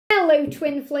Hello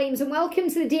twin flames and welcome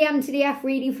to the DM to DF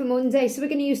reading for Monday. So we're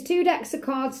going to use 2 decks of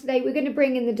cards today. We're going to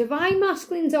bring in the Divine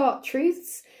Masculine Dark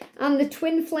Truths and the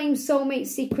Twin Flame Soulmate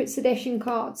Secrets Edition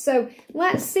cards. So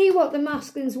let's see what the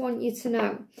masculines want you to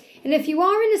know. And if you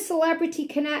are in a celebrity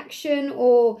connection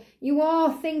or you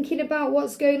are thinking about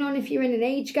what's going on, if you're in an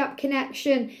age gap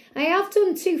connection, I have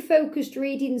done 2 focused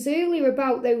readings earlier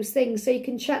about those things, so you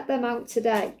can check them out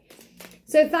today.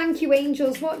 So thank you,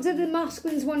 angels. What do the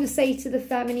masculines want to say to the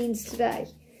feminines today?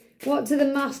 What do the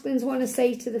masculines want to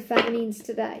say to the feminines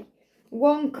today?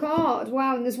 1 card.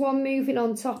 Wow, and there's 1 moving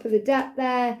on top of the deck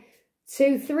there.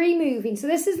 2, 3 moving. So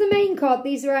this is the main card.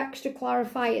 These are extra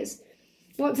clarifiers.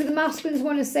 What do the masculines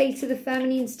want to say to the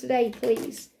feminines today,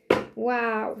 please?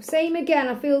 Wow. Same again.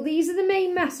 I feel these are the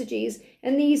main messages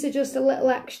and these are just a little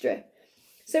extra.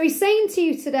 So he's saying to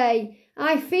you today,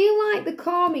 I feel like the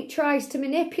karmic tries to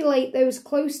manipulate those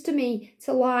close to me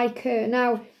to like her.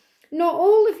 Now, not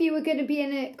all of you are going to be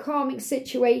in a karmic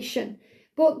situation,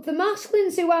 but the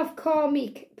masculines who have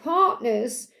karmic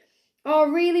partners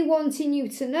are really wanting you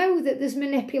to know that there's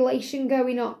manipulation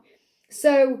going on.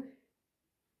 So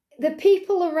the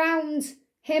people around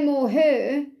him or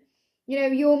her, you know,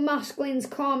 your masculine's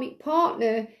karmic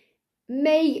partner,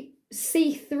 may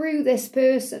see through this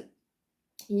person.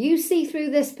 You see through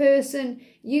this person,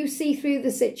 you see through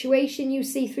the situation, you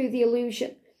see through the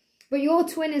illusion. But your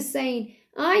twin is saying,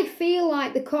 I feel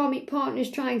like the karmic partner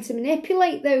is trying to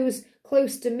manipulate those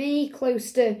close to me,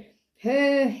 close to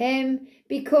her, him,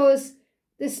 because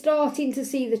they're starting to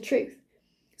see the truth.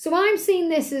 So I'm seeing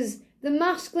this as the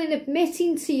masculine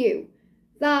admitting to you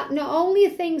that not only are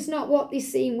things not what they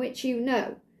seem, which you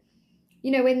know,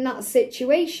 in that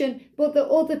situation, but that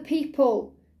other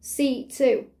people see it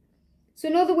too. So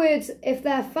in other words, if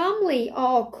their family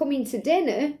are coming to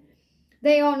dinner,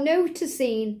 they are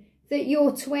noticing that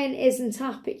your twin isn't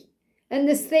happy and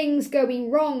there's things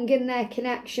going wrong in their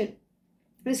connection.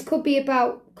 This could be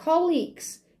about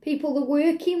colleagues, people they're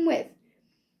working with,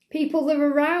 people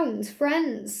they're around,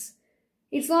 friends.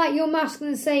 It's like your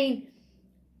masculine saying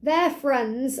their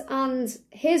friends and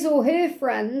his or her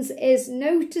friends is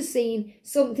noticing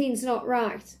something's not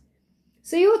right.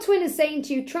 So your twin is saying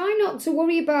to you, try not to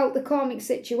worry about the karmic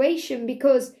situation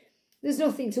because there's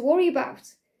nothing to worry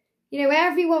about.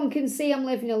 Everyone can see I'm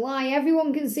living a lie.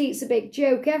 Everyone can see it's a big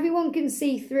joke. Everyone can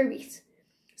see through it.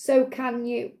 So can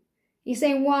you. He's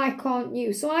saying, why can't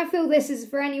you? So I feel this is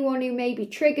for anyone who may be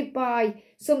triggered by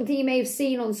something you may have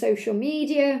seen on social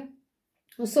media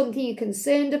or something you're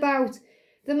concerned about.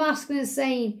 The masculine is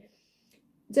saying,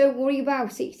 don't worry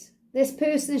about it. This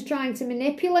person is trying to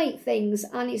manipulate things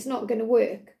and it's not going to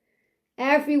work.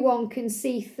 Everyone can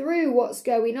see through what's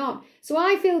going on. So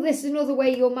I feel this is another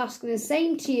way your masculine is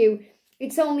saying to you,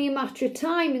 it's only a matter of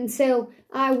time until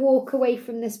I walk away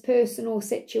from this person or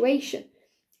situation.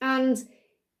 And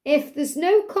if there's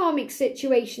no karmic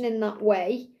situation in that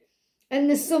way, and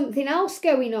there's something else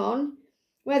going on,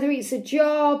 whether it's a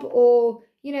job or,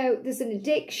 there's an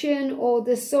addiction or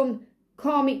there's some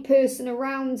karmic person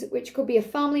around, which could be a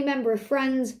family member, a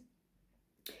friend,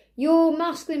 your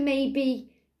masculine may be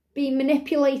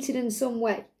manipulated in some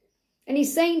way. And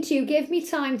he's saying to you, give me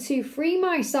time to free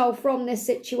myself from this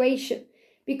situation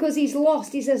because he's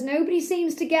lost. He says, nobody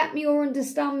seems to get me or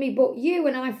understand me but you,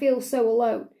 and I feel so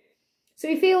alone. So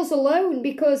he feels alone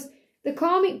because the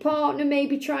karmic partner may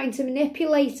be trying to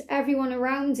manipulate everyone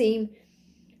around him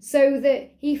so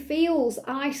that he feels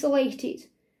isolated.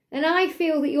 And I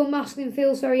feel that your masculine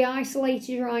feels very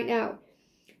isolated right now.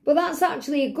 But that's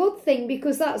actually a good thing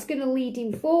because that's going to lead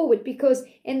him forward, because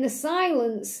in the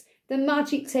silence, the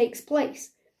magic takes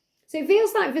place. So it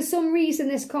feels like for some reason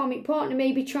this karmic partner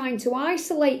may be trying to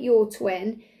isolate your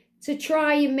twin to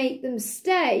try and make them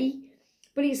stay,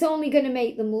 but it's only going to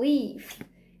make them leave.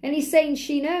 And he's saying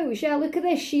she knows. Yeah, look at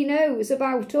this. She knows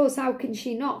about us. How can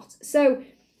she not? So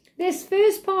this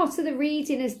first part of the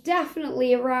reading is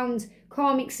definitely around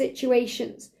karmic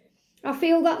situations. I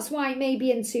feel that's why it may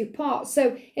be in 2 parts.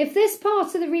 So if this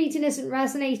part of the reading isn't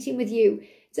resonating with you,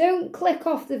 don't click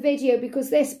off the video because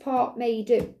this part may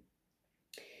do.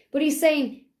 But he's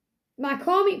saying, my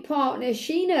karmic partner,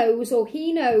 she knows or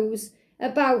he knows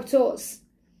about us.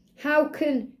 How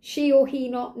can she or he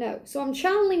not know? So I'm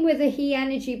channeling with a he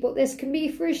energy, but this can be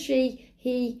for a she,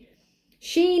 he.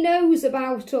 She knows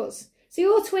about us. So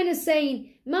your twin is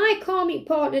saying, my karmic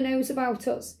partner knows about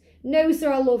us. Knows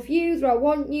that I love you, that I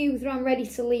want you, that I'm ready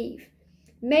to leave.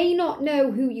 May not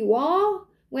know who you are,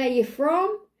 where you're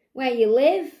from, where you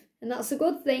live, and that's a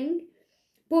good thing,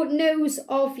 but knows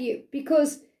of you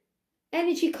because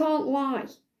energy can't lie.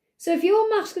 So if your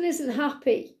masculine isn't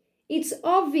happy, it's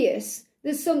obvious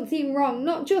there's something wrong,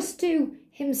 not just to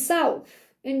himself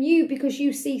and you because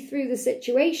you see through the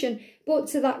situation, but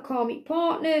to that karmic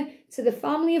partner, to the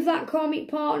family of that karmic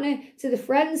partner, to the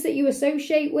friends that you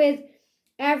associate with,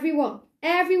 everyone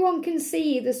can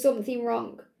see there's something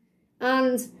wrong.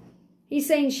 And he's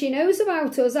saying she knows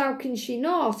about us, how can she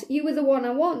not? You were the one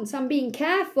I want, I'm being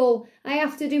careful, I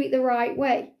have to do it the right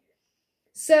way.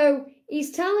 So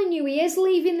he's telling you he is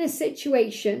leaving this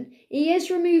situation, he is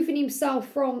removing himself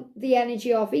from the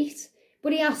energy of it,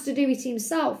 but he has to do it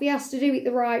himself. He has to do it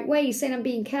the right way. He's saying, I'm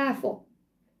being careful.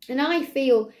 And I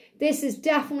feel this is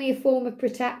definitely a form of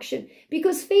protection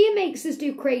because fear makes us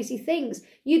do crazy things.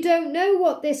 You don't know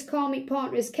what this karmic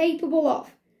partner is capable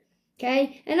of.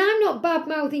 Okay? And I'm not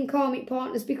bad-mouthing karmic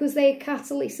partners because they are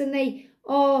catalysts and they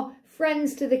are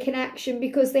friends to the connection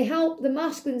because they help the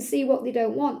masculine see what they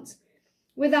don't want.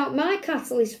 Without my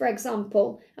catalyst, for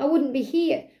example, I wouldn't be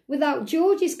here. Without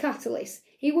George's catalyst,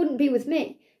 he wouldn't be with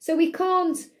me. So we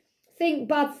can't think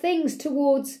bad things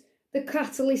towards the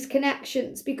catalyst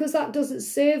connections because that doesn't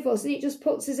serve us and it just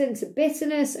puts us into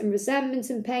bitterness and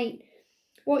resentment and pain.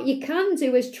 What you can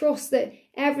do is trust that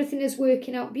everything is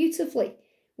working out beautifully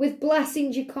with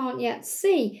blessings you can't yet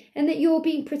see and that you're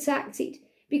being protected.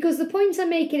 Because the point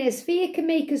I'm making is fear can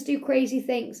make us do crazy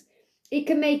things. It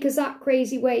can make us act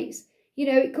crazy ways.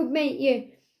 You know, it could make you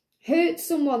hurt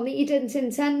someone that you didn't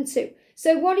intend to.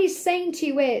 So what he's saying to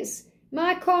you is,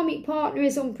 my karmic partner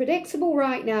is unpredictable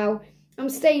right now. I'm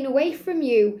staying away from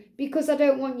you because I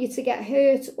don't want you to get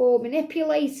hurt or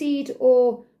manipulated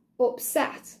or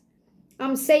upset.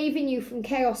 I'm saving you from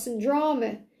chaos and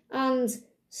drama and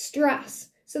stress.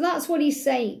 So that's what he's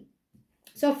saying.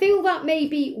 So I feel that may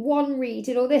be one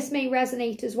reading, or this may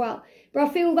resonate as well. But I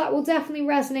feel that will definitely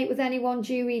resonate with anyone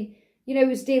during, you know,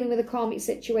 who's dealing with a karmic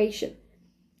situation.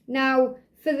 Now,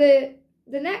 for the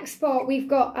next part, we've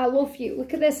got, I love you.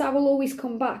 Look at this, I will always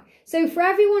come back. So for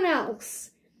everyone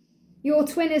else, your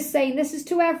twin is saying, this is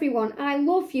to everyone, I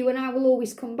love you and I will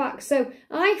always come back. So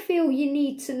I feel you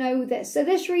need to know this. So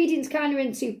this reading's kind of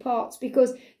in two parts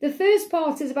because the first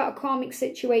part is about a karmic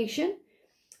situation.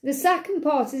 The second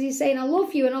part is he's saying, I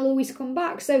love you and I'll always come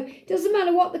back. So it doesn't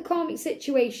matter what the karmic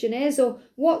situation is or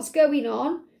what's going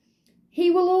on, he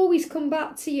will always come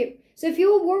back to you. So if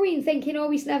you're worrying, thinking, oh,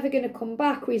 he's never going to come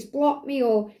back, or he's blocked me,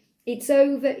 or it's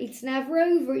over, it's never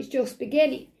over, it's just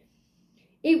beginning.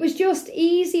 It was just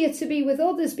easier to be with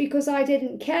others because I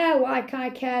didn't care like I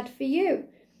cared for you.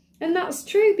 And that's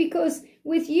true because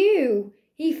with you,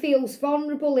 he feels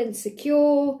vulnerable,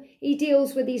 insecure, he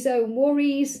deals with his own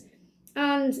worries,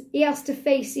 and he has to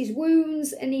face his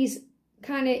wounds and his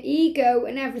kind of ego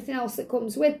and everything else that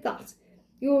comes with that.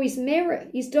 You're his mirror,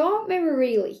 his dark mirror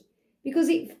really, because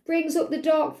it brings up the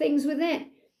dark things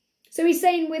within. So he's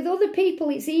saying with other people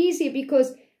it's easier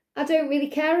because I don't really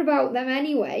care about them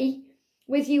anyway.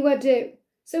 With you I do.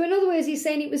 So in other words, he's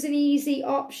saying it was an easy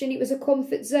option, it was a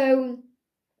comfort zone.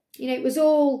 You know, it was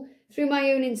all through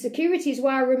my own insecurities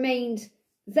why I remained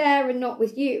there and not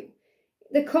with you.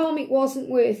 The karmic wasn't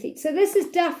worth it. So this is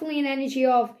definitely an energy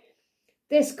of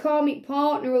this karmic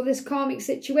partner or this karmic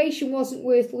situation wasn't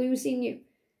worth losing you.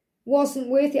 Wasn't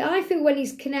worth it. I feel when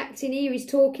he's connecting here, he's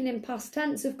talking in past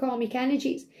tense of karmic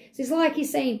energies. So it's like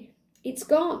he's saying, it's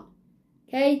gone.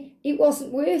 Okay? It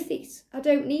wasn't worth it. I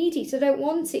don't need it. I don't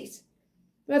want it.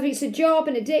 Whether it's a job,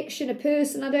 an addiction, a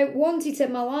person, I don't want it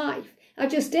in my life. I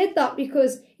just did that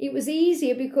because it was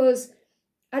easier because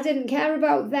I didn't care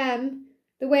about them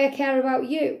the way I care about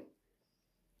you.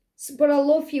 So, but I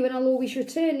love you and I'll always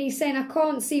return. He's saying I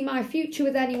can't see my future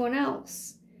with anyone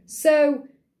else. So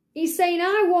he's saying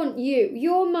I want you.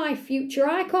 You're my future.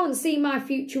 I can't see my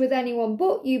future with anyone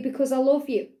but you because I love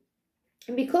you.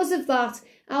 And because of that,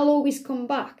 I'll always come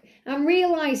back. I'm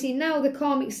realising now the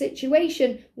karmic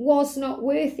situation was not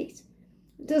worth it.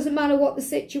 It doesn't matter what the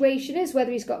situation is,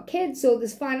 whether he's got kids or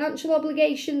there's financial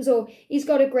obligations or he's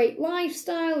got a great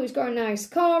lifestyle or he's got a nice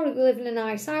car or they live in a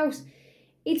nice house.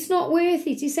 It's not worth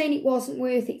it. He's saying it wasn't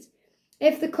worth it.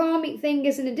 If the karmic thing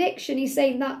is an addiction, he's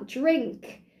saying that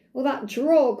drink or that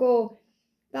drug or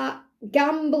that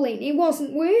gambling, it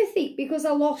wasn't worth it because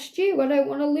I lost you. I don't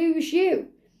want to lose you.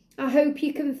 I hope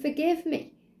you can forgive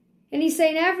me. And he's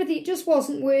saying everything, it just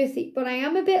wasn't worth it. But I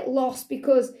am a bit lost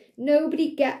because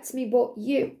nobody gets me but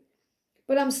you.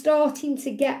 But I'm starting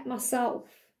to get myself.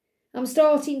 I'm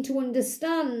starting to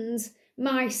understand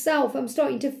myself. I'm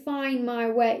starting to find my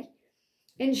way.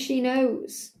 And she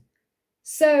knows.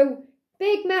 So,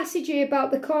 big message here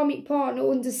about the karmic partner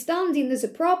understanding there's a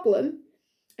problem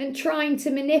and trying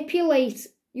to manipulate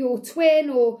your twin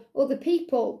or other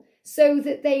people so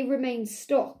that they remain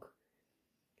stuck.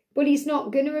 But he's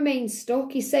not going to remain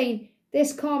stuck. He's saying,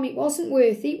 this karmic wasn't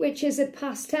worth it, which is a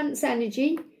past tense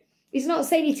energy. He's not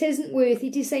saying it isn't worth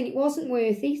it, he's saying it wasn't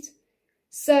worth it.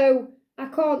 So I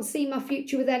can't see my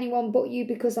future with anyone but you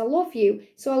because I love you,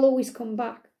 so I'll always come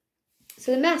back.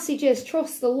 So the message is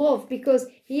trust the love, because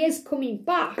he is coming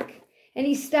back and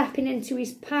he's stepping into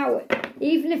his power.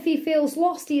 Even if he feels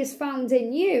lost, he is found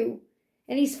in you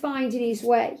and he's finding his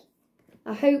way.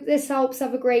 I hope this helps.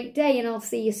 Have a great day and I'll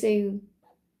see you soon.